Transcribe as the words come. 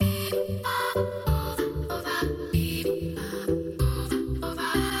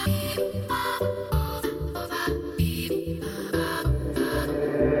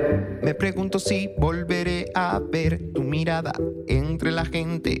Me pregunto si volveré a ver tu mirada entre la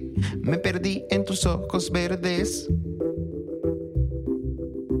gente. Me perdí en tus ojos verdes.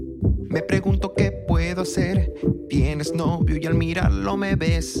 Me pregunto qué puedo hacer. Tienes novio y al mirarlo me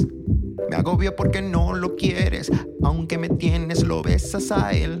ves. Me agobio porque no lo quieres, aunque me tienes lo besas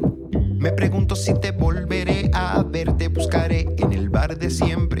a él. Me pregunto si te volveré a ver. Te buscaré en el bar de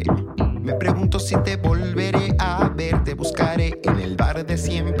siempre. Me pregunto si te volveré a ver. Te buscaré en el bar de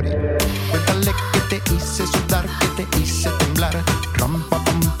siempre. Cuéntale que te hice sudar, que te hice temblar. Ram, pa,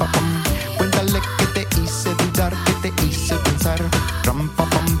 pam, pa, pam. Cuéntale que te hice dudar, que te hice pensar. Ram, pa,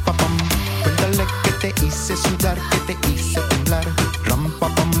 pam, pa, pam. Cuéntale que te hice sudar, que te hice temblar. Ram, pa,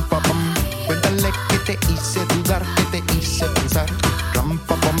 pam, pa, pam. Cuéntale que te hice dudar, que te hice pensar. Ram,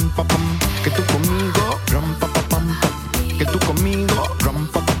 pa, pam, pa, pam. Que tú conmigo, ram, pa, pa, pam, pam. Que tú conmigo, ram,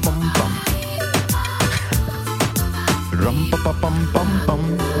 pa, pa, pam, pam. Ram, pa, pa, pam, pam, pam.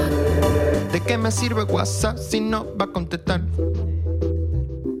 ¿De qué me sirve WhatsApp si no va a contestar?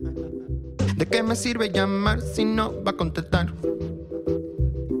 ¿De qué me sirve llamar si no va a contestar?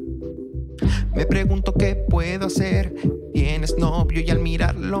 Me pregunto qué puedo hacer. Tienes novio y al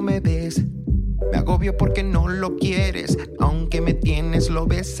mirarlo me ves. Me agobio porque no lo quieres, aunque me tienes lo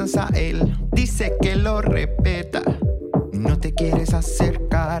besas a él. Dice que lo respeta, no te quieres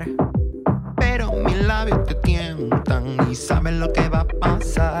acercar, pero mis labios te tientan y sabes lo que va a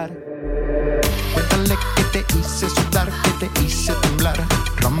pasar. Cuéntale que te hice sudar, que te hice temblar.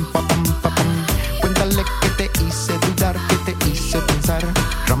 Ram, pa, pam, pa, pam. Cuéntale que te hice dudar, que te hice pensar.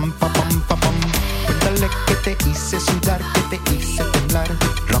 Ram, pa, pam, pa, pam. Cuéntale que te hice sudar, que te hice temblar.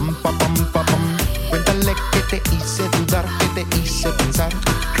 Ram, pa, pam, pa, pam. Cuéntale que te hice dudar, que te hice pensar.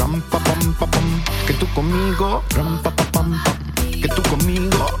 Ram, pa, pam, pa, pam. Que tú conmigo, ram, pa, pa, pam, pam. Que tú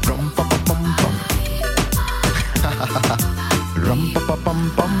conmigo, ram, pa, pa, pam, pam. Ram, pa, pa,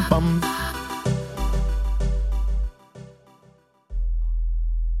 pam, pam, pam.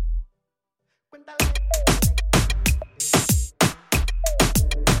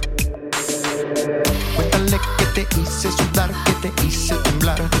 Cuéntale que te hice sudar, que te hice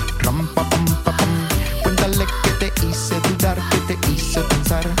temblar. Ram, pa, pam, pa, pam. Cuéntale que te hice dudar, que te hice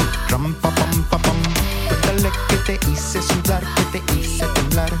pensar. Ram, pa, pam, pa, pam. Cuéntale que te hice sudar, que te hice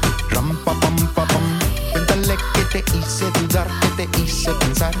temblar. Ram, pa, pam, pa, pam. Cuéntale que te hice dudar, que te hice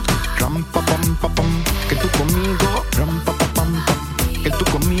pensar. Ram, pa, pam, pa, pam. Que tú conmigo, ram, pa, pa, pam, pam. Que tú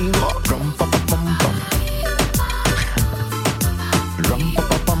conmigo, ram, pa, pa, pam, pam. Ram, pa,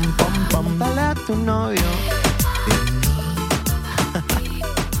 pa, pam, pam, pam. Dale a tu novio